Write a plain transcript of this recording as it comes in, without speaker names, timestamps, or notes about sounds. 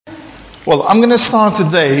Well, I'm going to start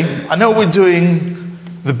today. I know we're doing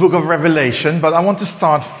the book of Revelation, but I want to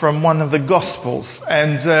start from one of the Gospels.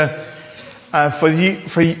 And for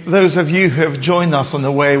those of you who have joined us on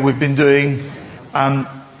the way, we've been doing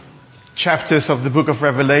chapters of the book of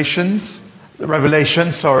Revelation,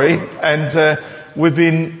 and we've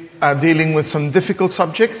been dealing with some difficult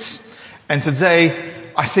subjects. And today,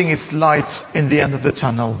 I think it's light in the end of the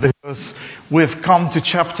tunnel, because we've come to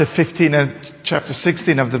chapter 15 and chapter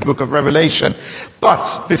 16 of the book of Revelation.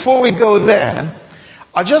 But before we go there,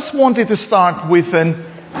 I just wanted to start with an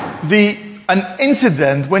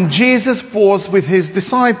incident when Jesus was with his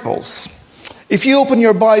disciples. If you open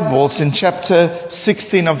your Bibles in chapter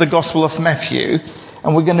 16 of the Gospel of Matthew,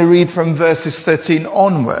 and we're going to read from verses 13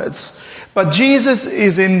 onwards. But Jesus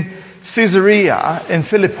is in Caesarea in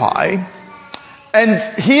Philippi,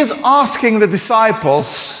 and he is asking the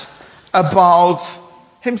disciples about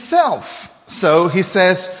himself. So he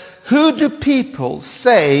says, "Who do people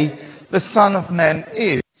say the Son of Man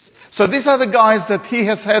is?" So these are the guys that he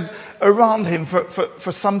has had around him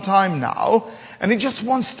for some time now. And he just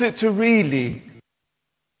wants to really...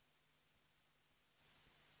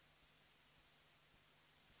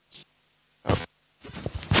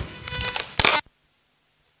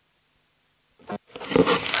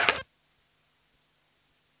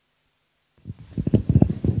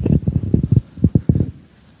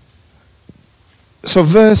 So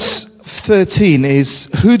verse 13 is,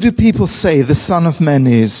 "Who do people say the Son of Man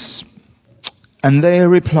is?" And they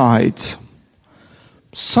replied,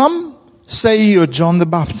 "Some say you're John the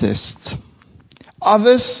Baptist.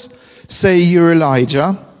 Others say you're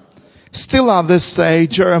Elijah. Still others say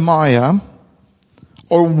Jeremiah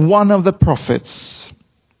or one of the prophets."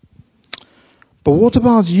 "But what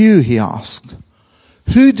about you?" he asked.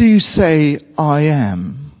 "Who do you say I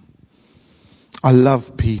am?" I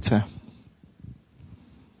love Peter.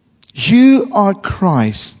 "You are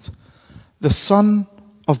Christ, the Son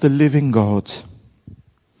of the living God."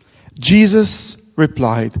 Jesus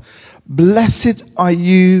replied, "Blessed are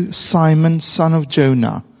you, Simon, son of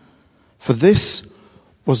Jonah, for this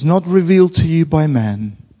was not revealed to you by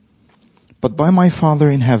man, but by my Father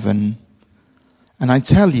in heaven. And I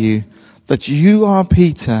tell you that you are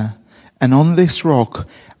Peter, and on this rock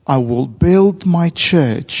I will build my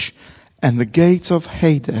church, and the gates of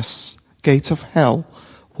Hades, gates of hell,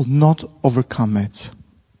 will not overcome it."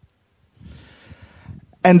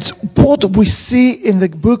 And what we see in the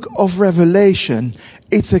book of Revelation,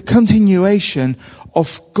 it's a continuation of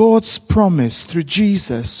God's promise through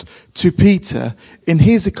Jesus to Peter in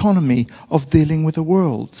his economy of dealing with the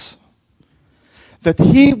world. That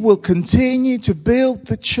he will continue to build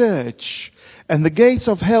the church, and the gates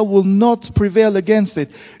of hell will not prevail against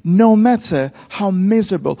it, no matter how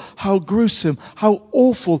miserable, how gruesome, how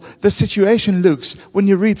awful the situation looks when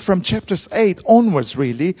you read from chapters 8 onwards,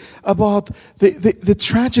 really, about the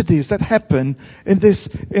tragedies that happen in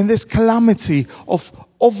this calamity of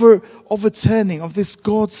overturning of this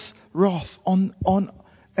God's wrath on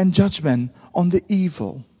and judgment on the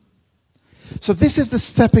evil. So this is the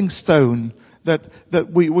stepping stone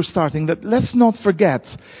that we were starting, that let's not forget.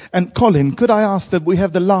 And Colin, could I ask that we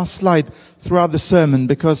have the last slide throughout the sermon,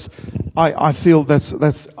 because I feel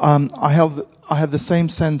I have the same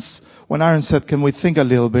sense when Aaron said, "Can we think a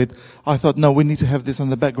little bit?" I thought, no, we need to have this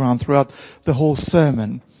on the background throughout the whole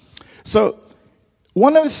sermon. So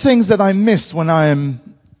one of the things that I miss when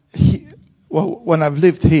when I've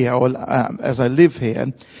lived here, or as I live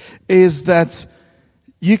here, is that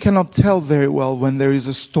you cannot tell very well when there is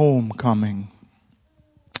a storm coming.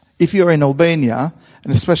 If you're in Albania,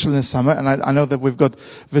 and especially in the summer, and I know that we've got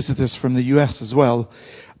visitors from the US as well,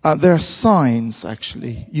 there are signs,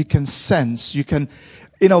 actually. You can sense,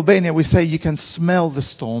 in Albania we say you can smell the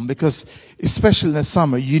storm, because especially in the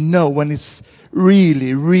summer, you know when it's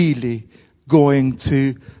really, really going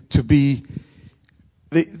to be...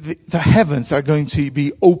 The heavens are going to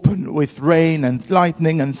be open with rain and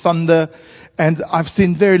lightning and thunder, and I've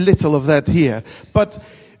seen very little of that here. But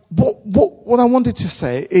what I wanted to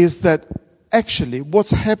say is that actually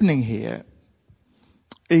what's happening here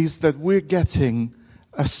is that we're getting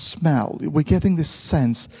a smell. We're getting this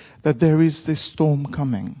sense that there is this storm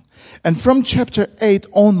coming. And from chapter 8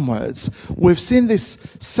 onwards, we've seen these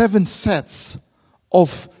 7 sets of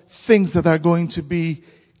things that are going to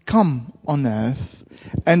come on earth.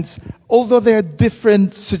 And although there are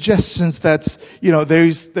different suggestions that, there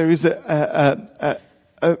is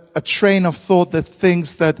a train of thought that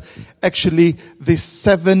thinks that actually these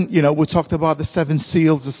 7, we talked about the 7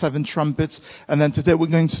 seals, the 7 trumpets, and then today we're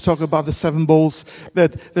going to talk about the 7 bowls,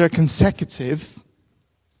 that they're consecutive.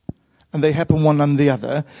 and they happen one on the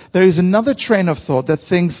other, there is another train of thought that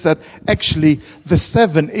thinks that actually the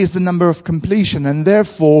 7 is the number of completion, and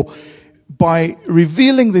therefore by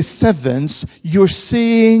revealing the 7s, you're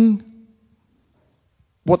seeing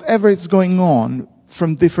whatever is going on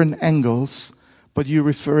from different angles, but you're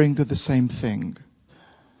referring to the same thing.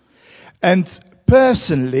 And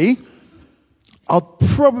personally, I'll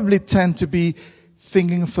probably tend to be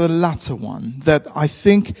thinking for the latter one, that I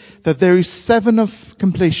think that there is 7 of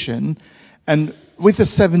completion, and with the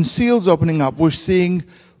 7 seals opening up, we're seeing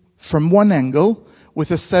from one angle, with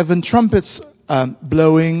the 7 trumpets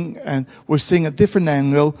blowing, and we're seeing a different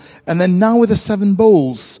angle, and then now with the 7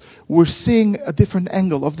 bowls, we're seeing a different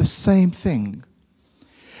angle of the same thing.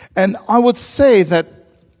 And I would say that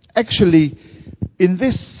actually, in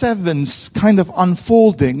this 7's kind of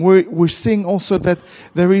unfolding, we're seeing also that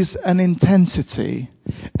there is an intensity.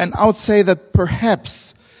 And I would say that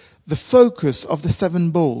perhaps the focus of the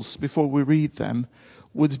 7 bowls, before we read them,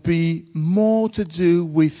 would be more to do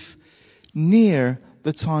with near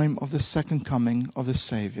the time of the second coming of the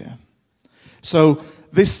Savior. So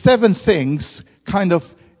these 7 things kind of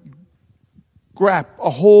grab a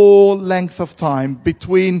whole length of time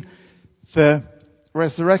between the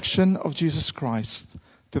resurrection of Jesus Christ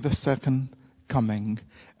to the second coming.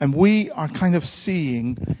 And we are kind of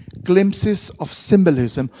seeing glimpses of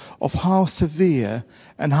symbolism of how severe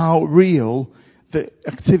and how real the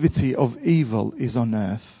activity of evil is on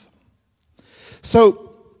earth.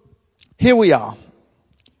 So, here we are.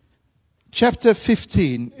 Chapter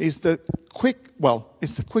 15 is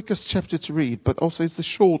it's the quickest chapter to read, but also it's the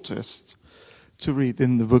shortest to read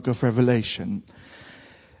in the book of Revelation.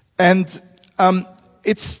 And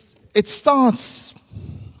it starts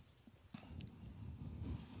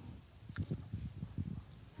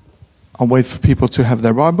I'll wait for people to have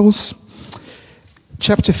their Bibles.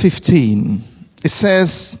 Chapter 15. It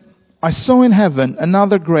says, I saw in heaven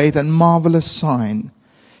another great and marvelous sign,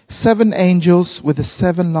 7 angels with the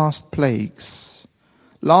 7 last plagues.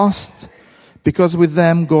 Last, because with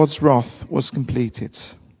them God's wrath was completed.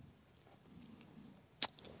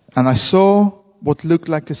 And I saw what looked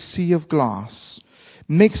like a sea of glass,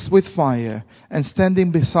 mixed with fire, and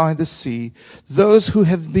standing beside the sea, those who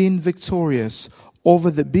have been victorious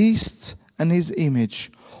over the beast and his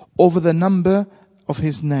image, over the number of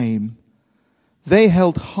his name. They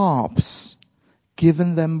held harps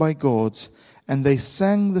given them by God, and they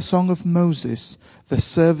sang the song of Moses, the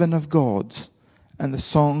servant of God, and the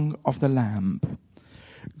song of the Lamb.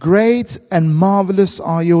 Great and marvelous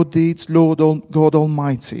are your deeds, Lord God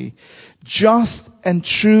Almighty. Just and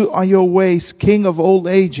true are your ways, King of all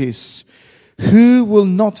ages. Who will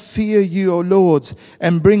not fear you, O Lord,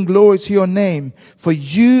 and bring glory to your name? For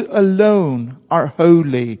you alone are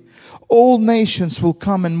holy. All nations will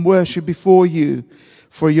come and worship before you,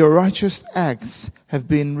 for your righteous acts have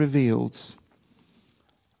been revealed.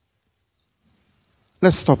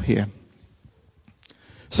 Let's stop here.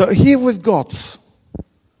 So here we've got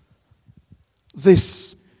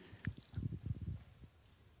this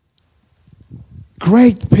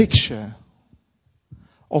great picture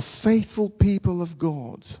of faithful people of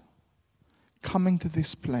God coming to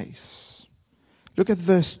this place. Look at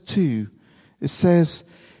verse 2. It says,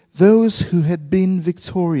 those who had been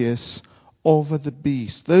victorious over the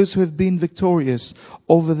beast, those who have been victorious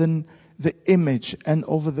over the image and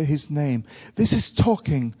over his name. This is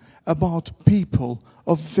talking about people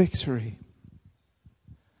of victory.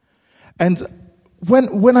 And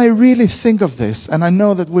when I really think of this, and I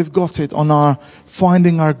know that we've got it on our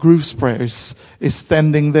Finding Our Grooves prayers, is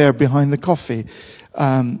standing there behind the coffee,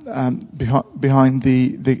 behind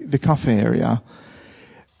the cafe area.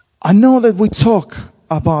 I know that we talk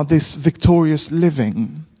about this victorious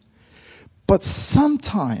living, but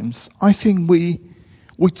sometimes I think we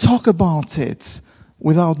talk about it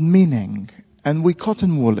without meaning, and we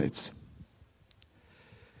cotton wool it.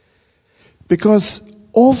 Because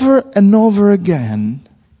over and over again,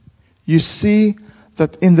 you see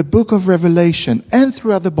that in the book of Revelation and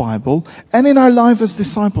throughout the Bible and in our life as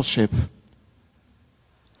discipleship,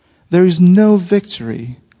 there is no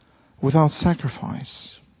victory without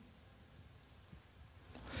sacrifice.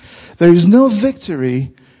 There is no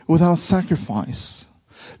victory without sacrifice.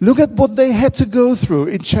 Look at what they had to go through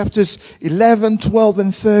in chapters 11, 12,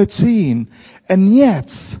 and 13. And yet,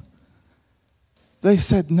 they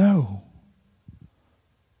said no.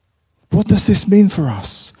 What does this mean for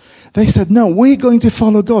us? They said, no, we're going to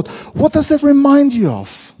follow God. What does that remind you of?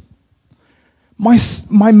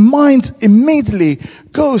 My mind immediately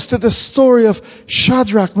goes to the story of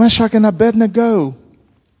Shadrach, Meshach, and Abednego.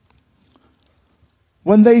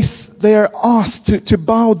 When they are asked to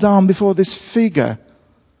bow down before this figure.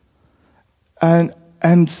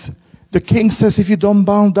 And the king says, if you don't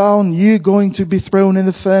bow down, you're going to be thrown in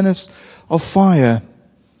the furnace of fire.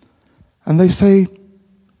 And they say,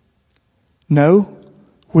 no,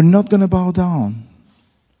 we're not going to bow down.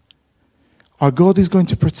 Our God is going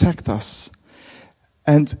to protect us.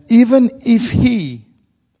 And even if He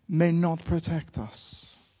may not protect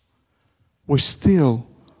us, we still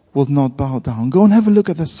will not bow down. Go and have a look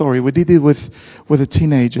at the story. We did it with the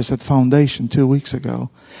teenagers at Foundation 2 weeks ago.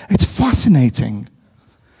 It's fascinating.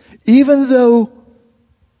 Even though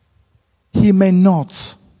He may not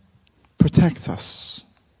protect us,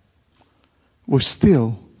 we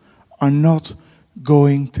still are not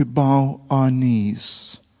going to bow our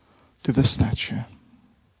knees to the statue.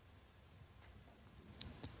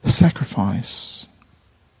 The sacrifice.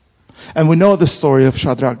 And we know the story of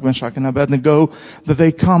Shadrach, Meshach, and Abednego, that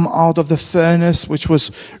they come out of the furnace, which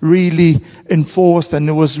was really enforced, and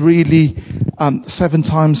it was really 7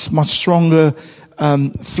 times much stronger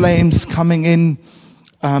flames coming in,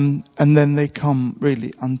 and then they come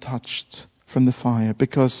really untouched from the fire,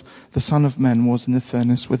 because the Son of Man was in the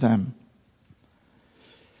furnace with them.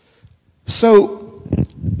 So,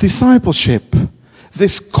 discipleship,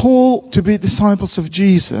 this call to be disciples of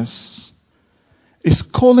Jesus, is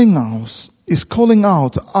calling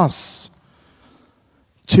out us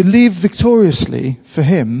to live victoriously for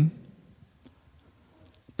Him,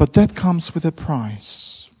 but that comes with a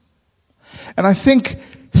price. And I think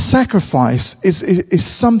sacrifice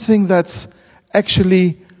is something that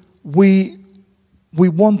actually we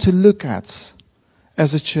want to look at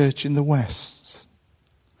as a church in the West.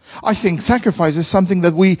 I think sacrifice is something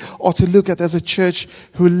that we ought to look at as a church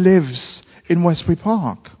who lives in Westbury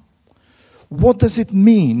Park. What does it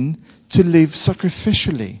mean to live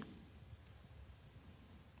sacrificially?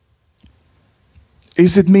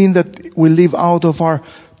 Does it mean that we live out of our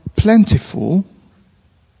plentiful?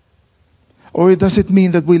 Or does it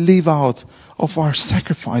mean that we live out of our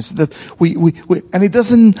sacrifice? That we and it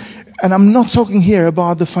doesn't, and I'm not talking here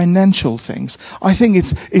about the financial things. I think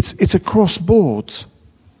it's across board.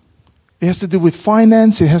 It has to do with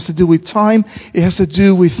finance, it has to do with time, it has to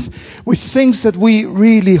do with things that we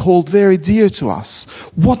really hold very dear to us.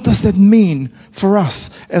 What does that mean for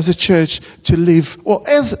us as a church to live, or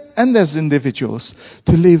as individuals,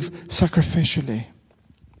 to live sacrificially?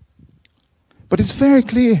 But it's very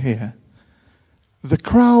clear here. The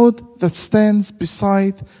crowd that stands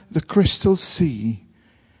beside the crystal sea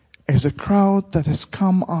is a crowd that has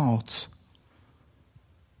come out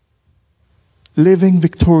living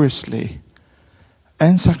victoriously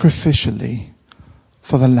and sacrificially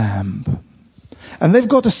for the Lamb. And they've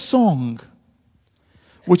got a song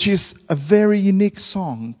which is a very unique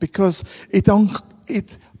song, because it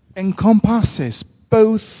encompasses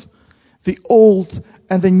both the Old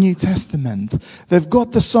and the New Testament. They've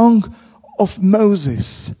got the song of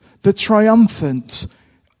Moses, the triumphant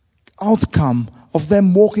outcome of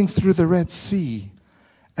them walking through the Red Sea.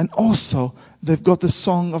 And also, they've got the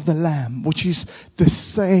song of the Lamb, which is the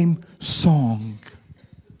same song.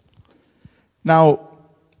 Now,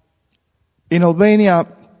 in Albania,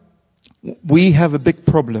 we have a big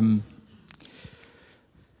problem.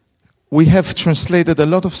 We have translated a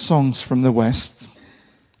lot of songs from the West.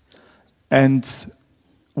 And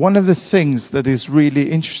one of the things that is really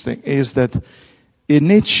interesting is that in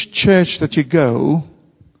each church that you go,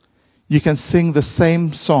 you can sing the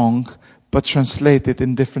same song, but translated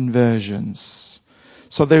in different versions.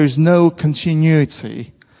 So there is no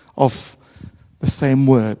continuity of the same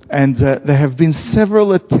word. And there have been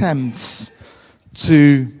several attempts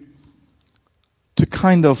to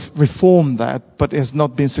kind of reform that, but it has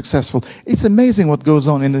not been successful. It's amazing what goes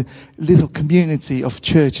on in a little community of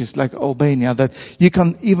churches like Albania, that you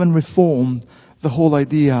can even reform the whole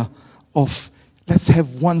idea of, let's have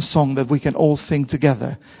one song that we can all sing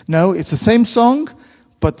together. No, it's the same song,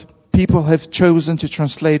 but people have chosen to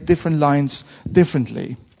translate different lines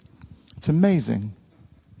differently. It's amazing.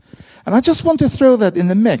 And I just want to throw that in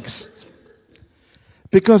the mix,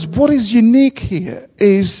 because what is unique here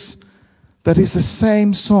is that it's the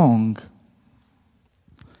same song,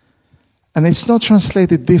 and it's not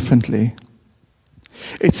translated differently.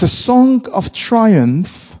 It's a song of triumph.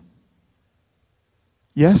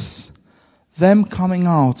 Yes, them coming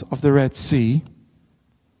out of the Red Sea.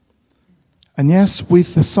 And yes, with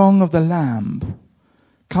the song of the Lamb,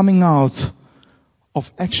 coming out of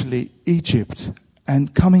actually Egypt,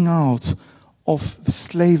 and coming out of the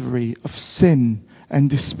slavery of sin and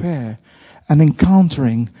despair, and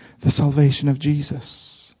encountering the salvation of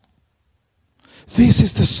Jesus. This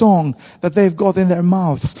is the song that they've got in their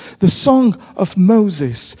mouths. The song of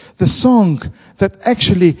Moses. The song that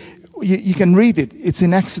actually you can read it. It's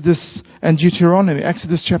in Exodus and Deuteronomy.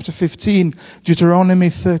 Exodus chapter 15, Deuteronomy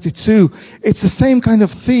 32. It's the same kind of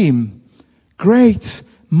theme. Great,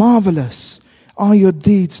 marvelous are your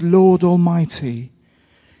deeds, Lord Almighty.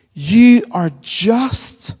 You are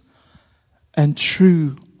just and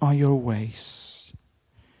true are your ways.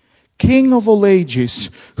 King of all ages,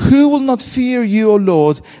 who will not fear you, O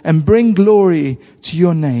Lord, and bring glory to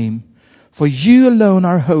your name? For you alone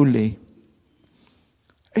are holy.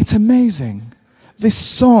 It's amazing.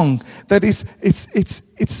 This song that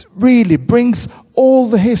it's really brings all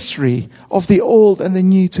the history of the old and the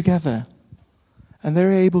new together. And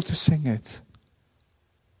they're able to sing it.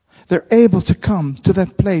 They're able to come to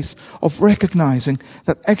that place of recognizing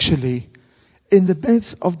that actually, in the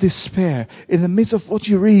midst of despair, in the midst of what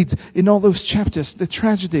you read in all those chapters, the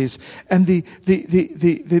tragedies and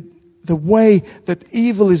the way that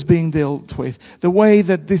evil is being dealt with, the way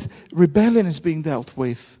that this rebellion is being dealt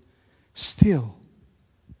with, still,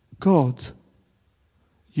 God,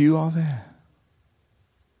 you are there.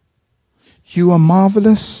 You are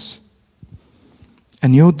marvelous,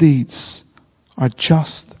 and your deeds are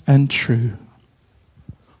just and true.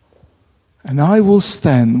 And I will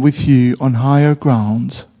stand with you on higher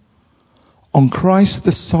ground. On Christ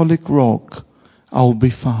the solid rock I will be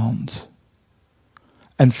found.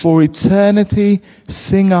 And for eternity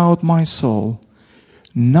sing out my soul,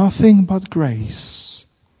 nothing but grace,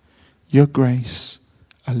 your grace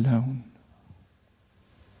alone.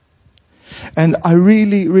 And I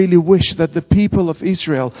really, really wish that the people of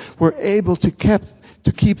Israel were able to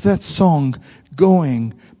keep that song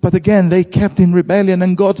going. But again, they kept in rebellion,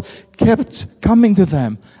 and God kept coming to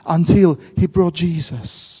them until He brought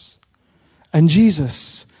Jesus. And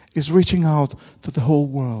Jesus is reaching out to the whole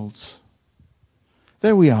world.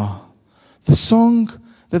 There we are. The song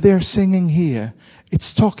that they're singing here,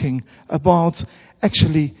 it's talking about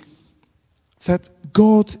actually that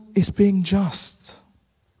God is being just.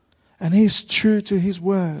 And He's true to His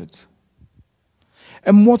word.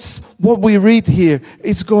 And what we read here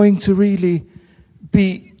is going to really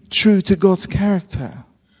be true to God's character.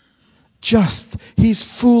 Just. He's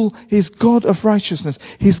God of righteousness.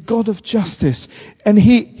 He's God of justice. And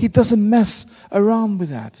He doesn't mess around with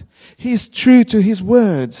that. He's true to His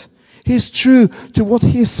word. He's true to what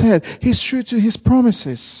He said. He's true to His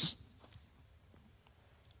promises.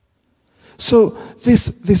 So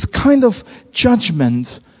this kind of judgment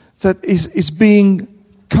that is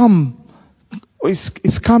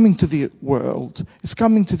coming to the world, is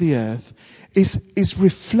coming to the earth, is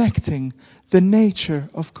reflecting the nature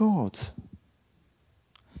of God.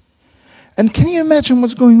 And can you imagine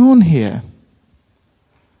what's going on here?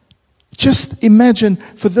 Just imagine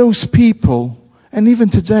for those people, and even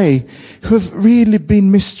today, who have really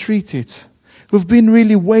been mistreated, who have been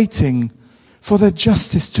really waiting for that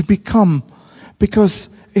justice to become, because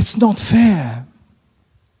it's not fair.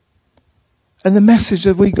 And the message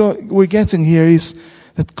that we're getting here is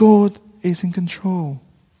that God is in control.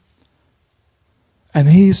 And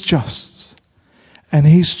He is just. And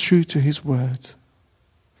He's true to His word.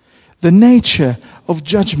 The nature of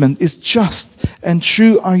judgment is just and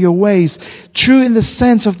true are your ways. True in the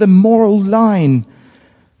sense of the moral line.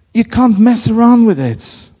 You can't mess around with it.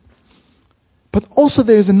 But also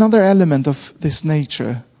there is another element of this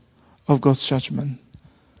nature of God's judgment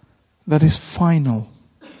that is final.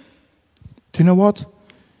 Do you know what?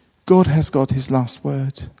 God has got His last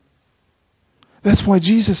word. That's why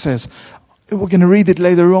Jesus says, we're going to read it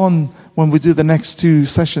later on when we do the next two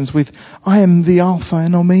sessions with, I am the Alpha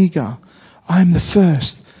and Omega. I am the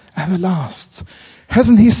first and the last.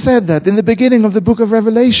 Hasn't He said that in the beginning of the book of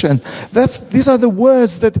Revelation? These are the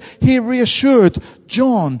words that He reassured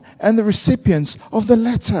John and the recipients of the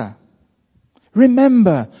letter.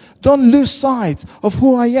 Remember, don't lose sight of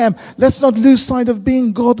who I am. Let's not lose sight of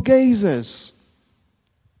being God gazers.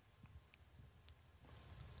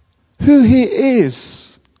 Who He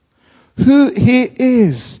is. Who He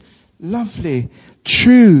is. Lovely,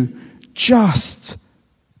 true, just,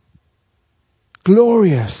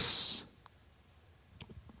 glorious.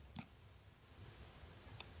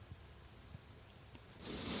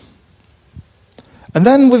 And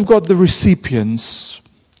then we've got the recipients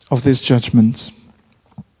of this judgment.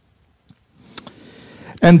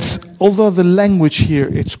 And although the language here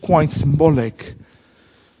is quite symbolic,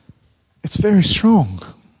 it's very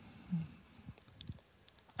strong.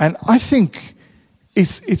 And I think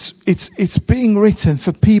it's being written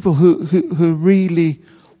for people who really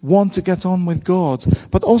want to get on with God,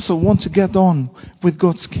 but also want to get on with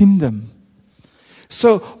God's kingdom.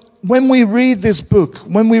 So when we read this book,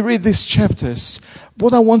 when we read these chapters,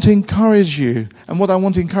 what I want to encourage you, and what I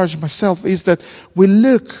want to encourage myself, is that we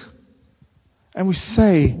look And we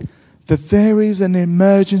say that there is an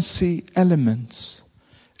emergency element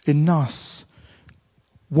in us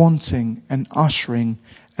wanting and ushering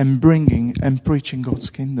and bringing and preaching God's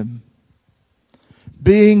kingdom.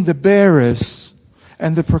 Being the bearers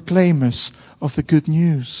and the proclaimers of the good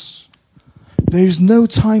news. There is no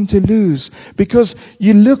time to lose, because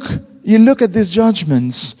you look at these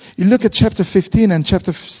judgments, you look at chapter 15 and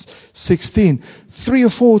chapter 16, 3 or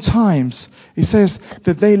 4 times it says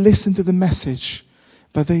that they listened to the message,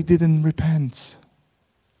 but they didn't repent.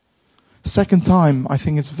 Second time, I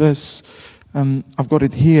think it's verse, I've got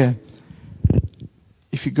it here.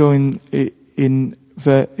 If you go in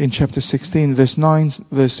chapter 16, verse 9,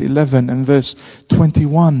 verse 11, and verse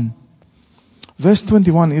 21. Verse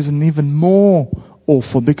 21 is an even more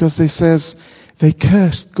awful, because it says they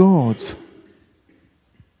cursed God.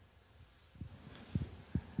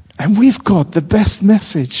 And we've got the best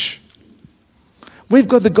message. We've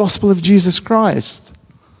got the gospel of Jesus Christ.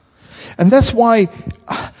 And that's why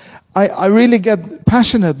I really get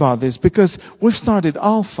passionate about this, because we've started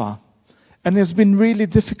Alpha. And it's been really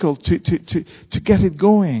difficult to get it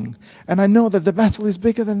going. And I know that the battle is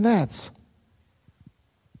bigger than that.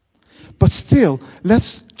 But still,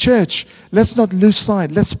 let's not lose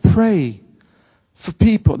sight. Let's pray for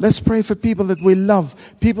people. Let's pray for people that we love,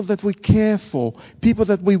 people that we care for, people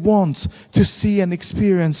that we want to see and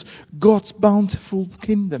experience God's bountiful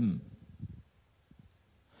kingdom.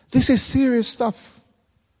 This is serious stuff.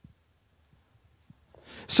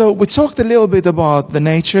 So we talked a little bit about the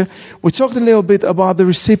nature. We talked a little bit about the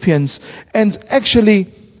recipients. And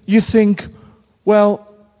actually, you think, well,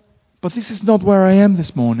 but this is not where I am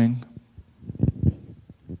this morning.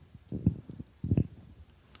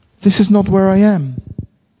 This is not where I am.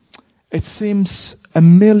 It seems a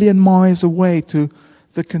million miles away to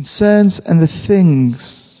the concerns and the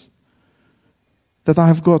things that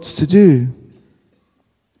I've got to do.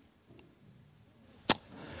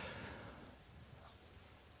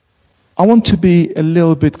 I want to be a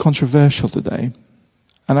little bit controversial today.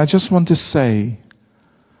 And I just want to say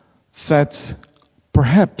that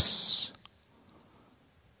perhaps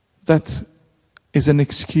that is an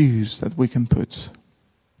excuse that we can put.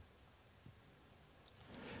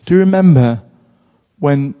 Do you remember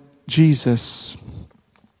when Jesus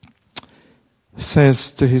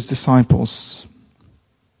says to his disciples,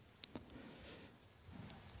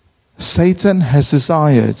 Satan has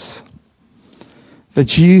desired that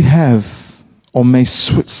you have or may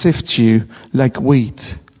sift you like wheat,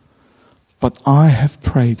 but I have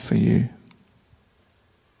prayed for you.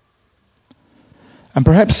 And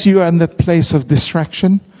perhaps you are in that place of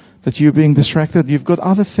distraction, that you're being distracted. You've got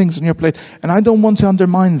other things on your plate. And I don't want to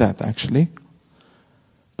undermine that, actually.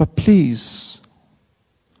 But please,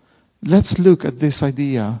 let's look at this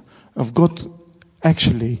idea of God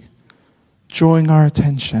actually drawing our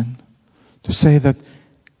attention to say that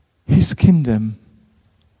His kingdom,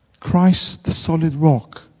 Christ, the solid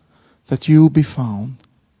rock that you will be found,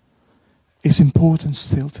 is important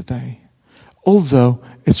still today. Although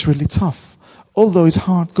it's really tough. Although it's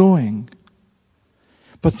hard going.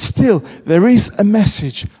 But still, there is a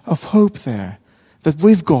message of hope there that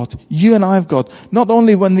we've got, you and I've got, not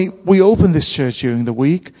only when we open this church during the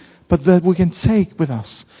week, but that we can take with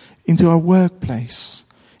us into our workplace,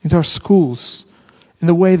 into our schools, in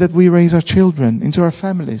the way that we raise our children, into our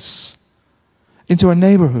families, into our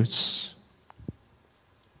neighborhoods.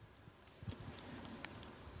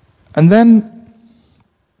 And then,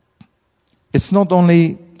 it's not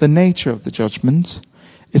only the nature of the judgment,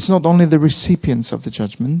 it's not only the recipients of the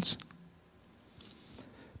judgment,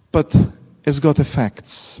 but it's got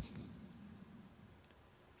effects.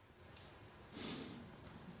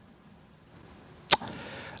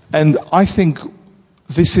 And I think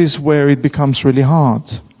this is where it becomes really hard.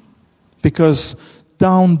 Because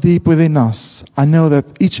down deep within us, I know that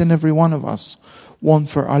each and every one of us want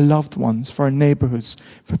for our loved ones, for our neighborhoods,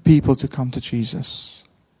 for people to come to Jesus.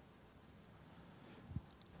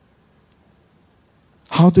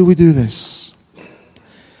 How do we do this?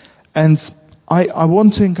 And I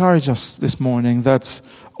want to encourage us this morning that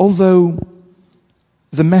although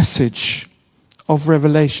the message of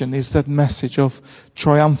Revelation is that message of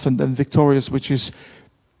triumphant and victorious, which is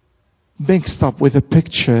mixed up with a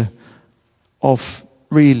picture of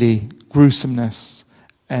really gruesomeness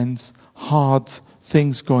and hard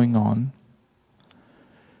things going on,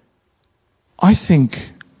 I think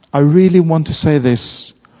I really want to say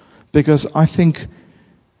this because I think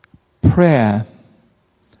prayer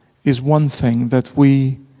is one thing that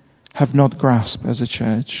we have not grasped as a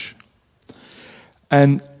church.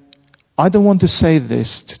 And I don't want to say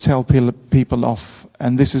this to tell people off,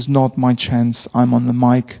 and this is not my chance. I'm on the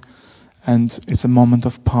mic and it's a moment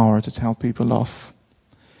of power to tell people off.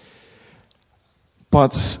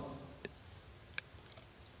 But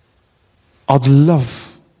I'd love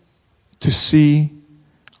to see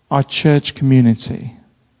our church community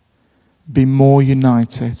be more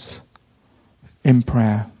united in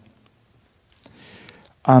prayer.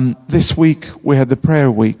 This week we had the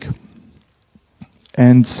prayer week,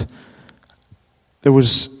 and there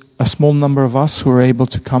was a small number of us who were able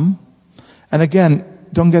to come. And again,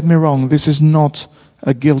 don't get me wrong, this is not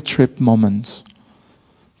a guilt trip moment,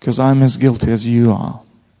 because I'm as guilty as you are.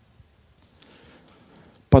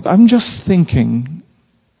 But I'm just thinking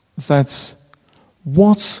that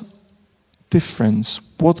what difference,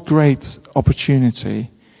 what great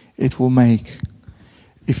opportunity it will make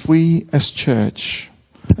if we as church,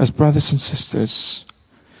 as brothers and sisters,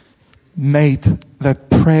 made that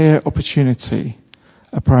prayer opportunity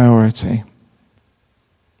a priority.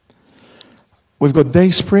 We've got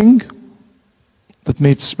Dayspring that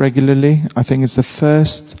meets regularly. I think it's the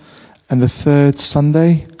first and the third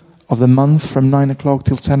Sunday of the month from 9 o'clock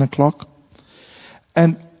till 10 o'clock.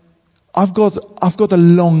 And I've got a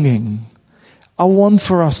longing. I want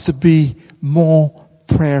for us to be more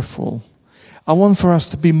prayerful. I want for us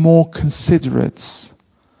to be more considerate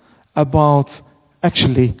about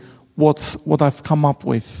actually what I've come up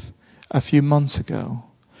with a few months ago.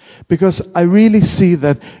 Because I really see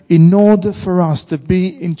that in order for us to be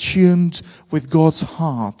in tune with God's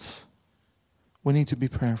heart, we need to be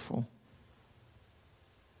prayerful.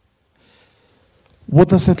 What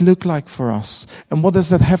does that look like for us? And what does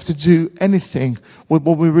that have to do anything with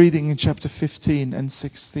what we're reading in chapter 15 and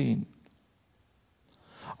 16?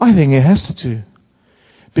 I think it has to do.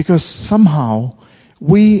 Because somehow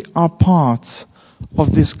we are part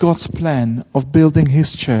of this God's plan of building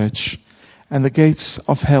His church, and the gates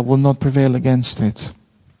of hell will not prevail against it.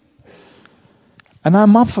 And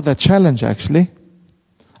I'm up for that challenge, actually.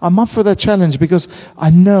 I'm up for that challenge because I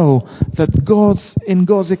know that in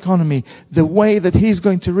God's economy, the way that He's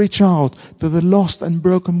going to reach out to the lost and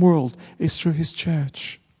broken world is through His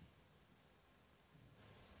church.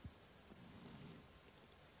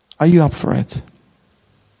 Are you up for it?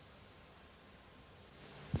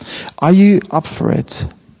 Are you up for it?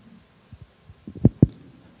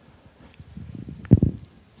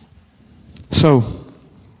 So,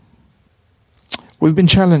 we've been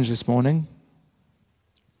challenged this morning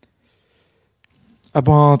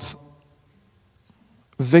about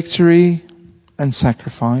victory and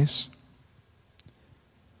sacrifice.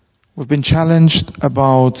 We've been challenged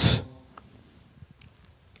about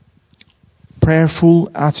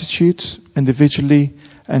prayerful attitudes individually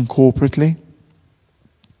and corporately.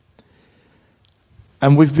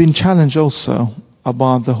 And we've been challenged also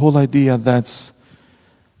about the whole idea that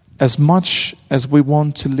as much as we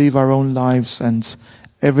want to live our own lives and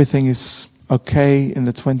everything is okay in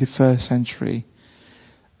the 21st century,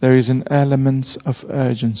 there is an element of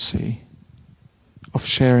urgency of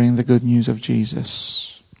sharing the good news of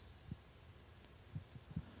Jesus.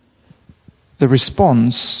 The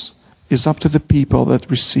response is up to the people that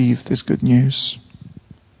receive this good news.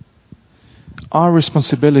 Our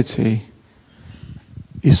responsibility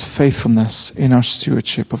is faithfulness in our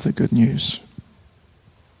stewardship of the good news.